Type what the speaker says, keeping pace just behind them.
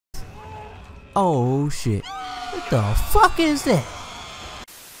Oh shit. What the fuck is that?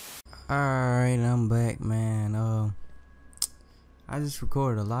 Alright, I'm back, man. I just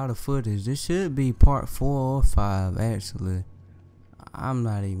recorded a lot of footage. This should be part 4 or 5, actually. I'm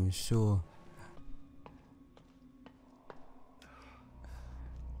not even sure.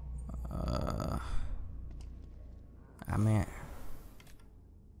 I mean,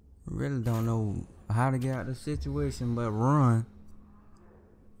 really don't know how to get out of the situation, but run.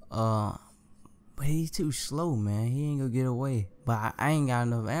 But he's too slow, man. He ain't gonna get away. But I ain't got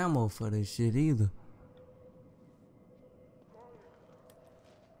enough ammo for this shit either.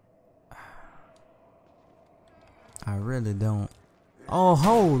 I really don't. Oh,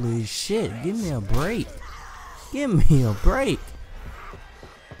 holy shit. Give me a break. Give me a break.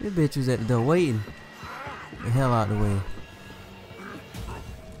 This bitch was at the door waiting. The hell out the way.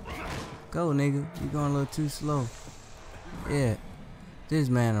 Go, nigga. You going a little too slow. Yeah. This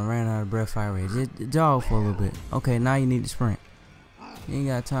man done ran out of breath already. Just jog for a little bit. Okay, now you need to sprint. You ain't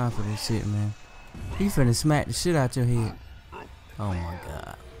got time for this shit, man. He finna smack the shit out your head. Oh my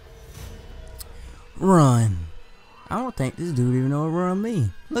god. Run. I don't think this dude even know what run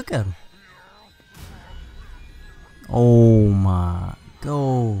mean. Look at him. Oh my.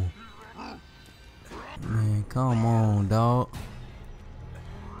 Go. Man, come on, dog.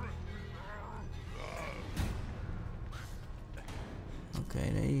 Okay,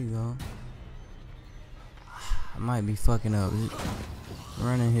 there you go. I might be fucking up.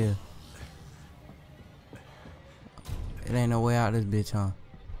 Running here. It ain't no way out this bitch, huh?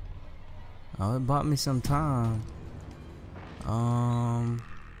 Oh, it bought me some time.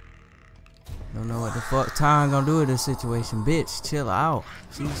 Don't know what the fuck time gonna do in this situation. Bitch, chill out.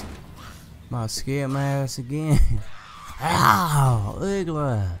 She's about to scare my ass again. Ow!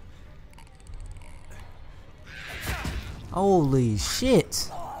 Ugly. Holy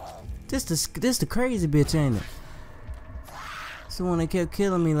shit. This the crazy bitch, ain't it? It's the one that kept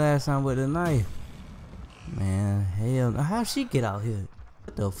killing me last time with the knife. Man, hell, how'd she get out here?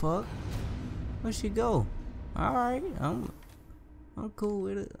 What the fuck? Where'd she go? Alright, I'm cool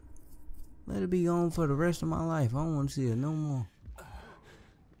with it. Let it be gone for the rest of my life. I don't want to see her no more.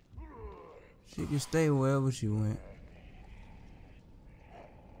 She can stay wherever she went.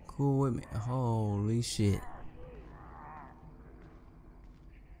 Cool with me. Holy shit.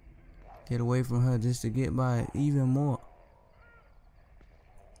 Get away from her just to get by even more.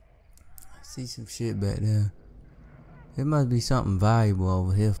 I see some shit back there. It must be something valuable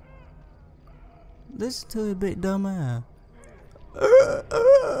over here. Listen to it, big dumb ass.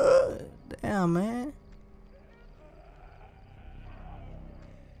 Damn, man.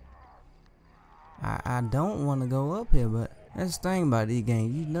 I don't want to go up here, but that's the thing about these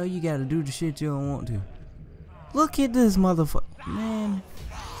games. You know you gotta do the shit you don't want to. Look at this motherfucker, man.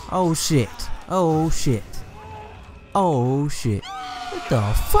 Oh shit. Oh shit. Oh shit. What the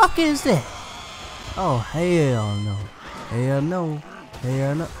fuck is that? Oh hell no. Hell no.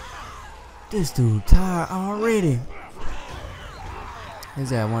 Hell no. This dude tired already.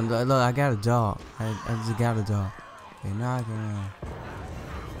 Is that one? Look, I got a job. I just got a job. Okay, now I can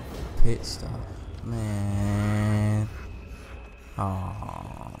pit stop. Man.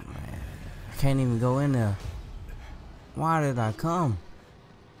 Oh man. I can't even go in there. Why did I come?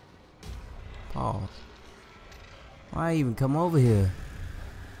 Pause. Why even come over here?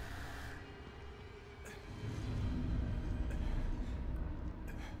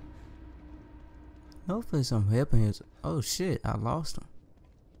 Hopefully some help in here. Oh shit, I lost him.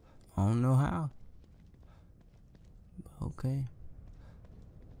 I don't know how. Okay.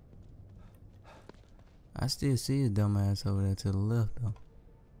 I still see his dumb ass over there to the left though.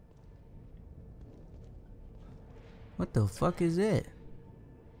 What the fuck is that?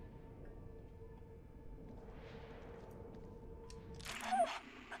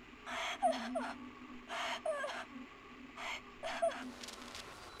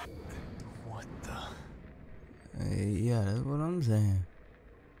 What the? Hey, yeah, that's what I'm saying.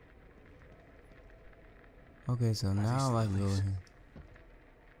 Okay, so now I can go in.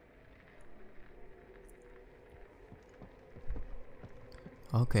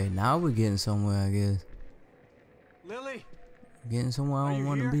 Okay, now we're getting somewhere, I guess. Lily, Getting somewhere I don't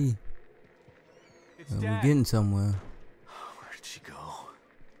want to be. it's But Dad. we're getting somewhere. Where'd she go?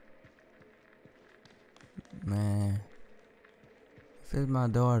 Man. If it's my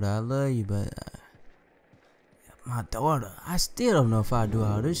daughter, I love you, but my daughter, I still don't know if I do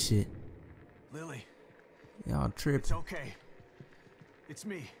all this shit. Lily, Y'all it's tripping okay. It's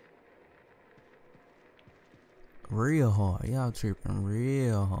me. real hard. Y'all tripping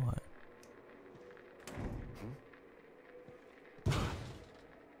real hard.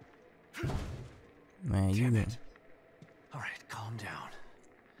 Man, you Damn can. it. All right, calm down.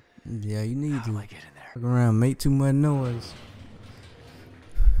 Yeah, you need How do to. I get in there? Fuck around, make too much noise.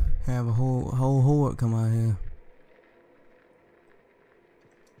 Have a whole horde come out here.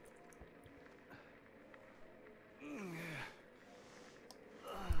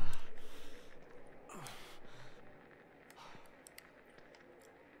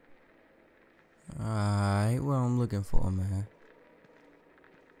 Alright, what I'm looking for, man.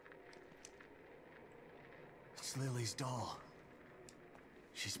 It's Lily's doll.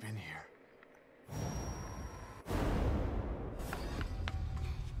 She's been here.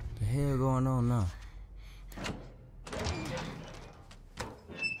 The hell going on now?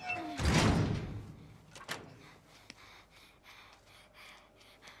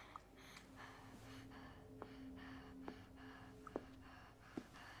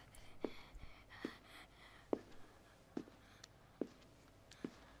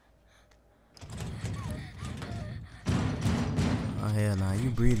 Oh hell nah,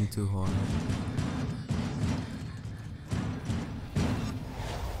 you breathing too hard.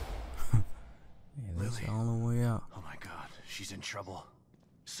 Yeah, that's Lily. the only way out. Oh my god, she's in trouble.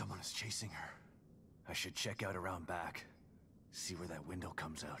 Someone is chasing her. I should check out around back. See where that window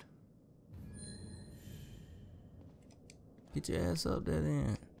comes out. Get your ass up there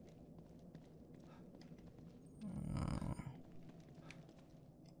then.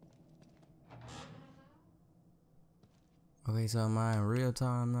 Okay, so am I in real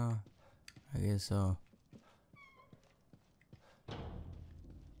time now? I guess so.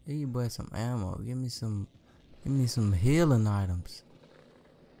 Give you boy some ammo. Give me some healing items.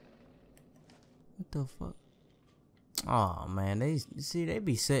 What the fuck? Oh man, they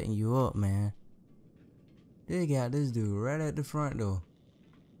be setting you up, man. They got this dude right at the front door.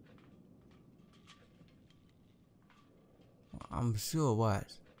 I'm sure,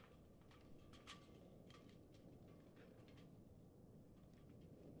 watch.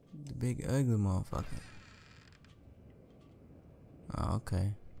 The big ugly motherfucker. Oh,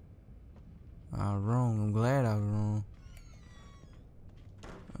 okay. I was wrong. I'm glad I was wrong.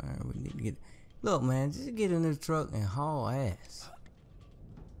 Alright, we need to get. Look, man, just get in this truck and haul ass.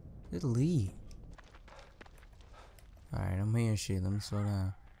 Just leave. Alright, I'm hearing shit. Let me slow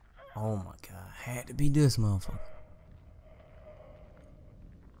down. Oh my god, had to be this motherfucker.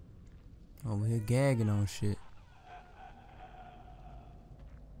 Over here gagging on shit.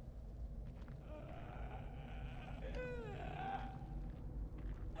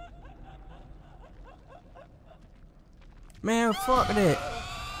 Man, fuck that.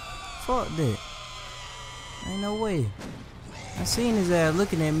 Fuck that. Ain't no way. I seen his ass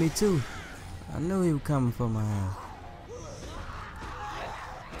looking at me too. I knew he was coming for my ass.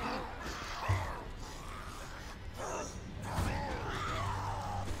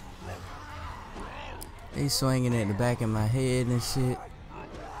 They swinging at the back of my head and shit.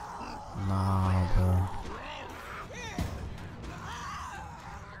 Nah, bro.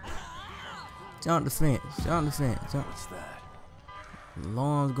 Jump the fence. Jump the fence. Jump. What's that?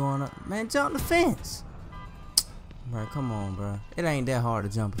 Alarm's going up. Man, jump the fence. Bro, come on, bro. It ain't that hard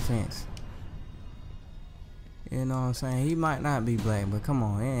to jump a fence. You know what I'm saying? He might not be black, but come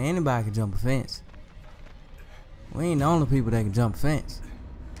on. Anybody can jump a fence. We ain't the only people that can jump a fence.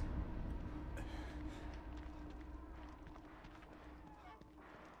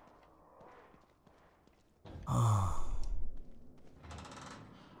 Oh.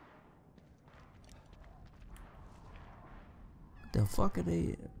 The fuck are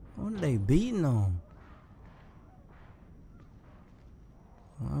they? What are they beating on?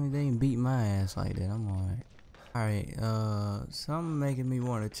 I mean, they ain't beat my ass like that. I'm alright. Alright, something making me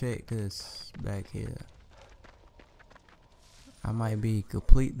want to check this back here. I might be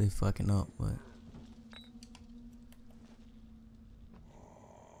completely fucking up, but.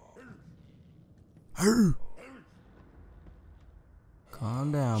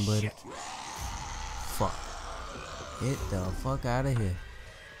 Calm down, buddy. Shit. Fuck. Get the fuck out of here.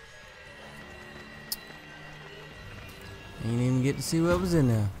 Ain't even get to see what was in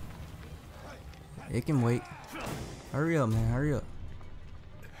there. It can wait. Hurry up, man. Hurry up.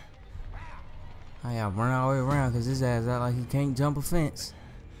 I gotta run all the way around because his ass out like he can't jump a fence.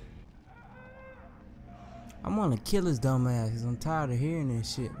 I'm gonna kill his dumb ass because I'm tired of hearing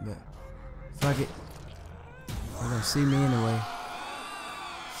this shit, but fuck it. They're gonna see me anyway.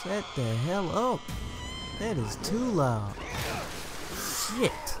 Shut the hell up. That is too loud.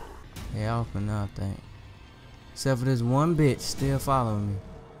 Shit. They off me now, I think. Except for this one bitch still following me.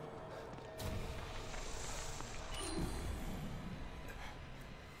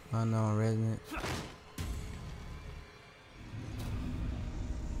 Unknown resident.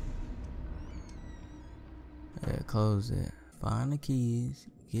 Yeah, close it. Find the keys,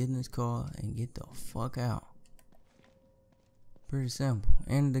 get in this car, and get the fuck out. Pretty simple.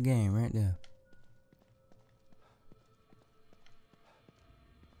 End of the game right there.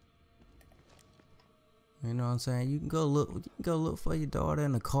 You know what I'm saying? You can go look for your daughter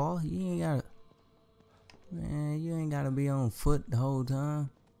in the car. You ain't gotta, man, you ain't gotta be on foot the whole time.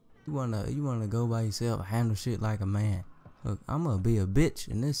 You wanna go by yourself, handle shit like a man. Look, I'm gonna be a bitch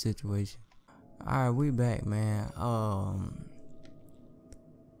in this situation. Alright, we back, man. I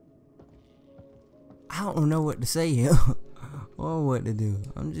don't know what to say here or what to do.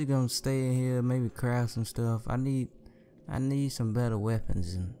 I'm just gonna stay in here, maybe craft some stuff. I need some better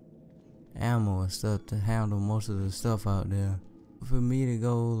weapons and ammo and stuff to handle most of the stuff out there. For me to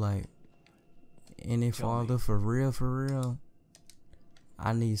go like any farther for real,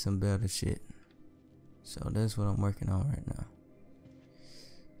 I need some better shit. So that's what I'm working on right now.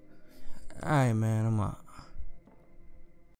 Alright, man, I'm out.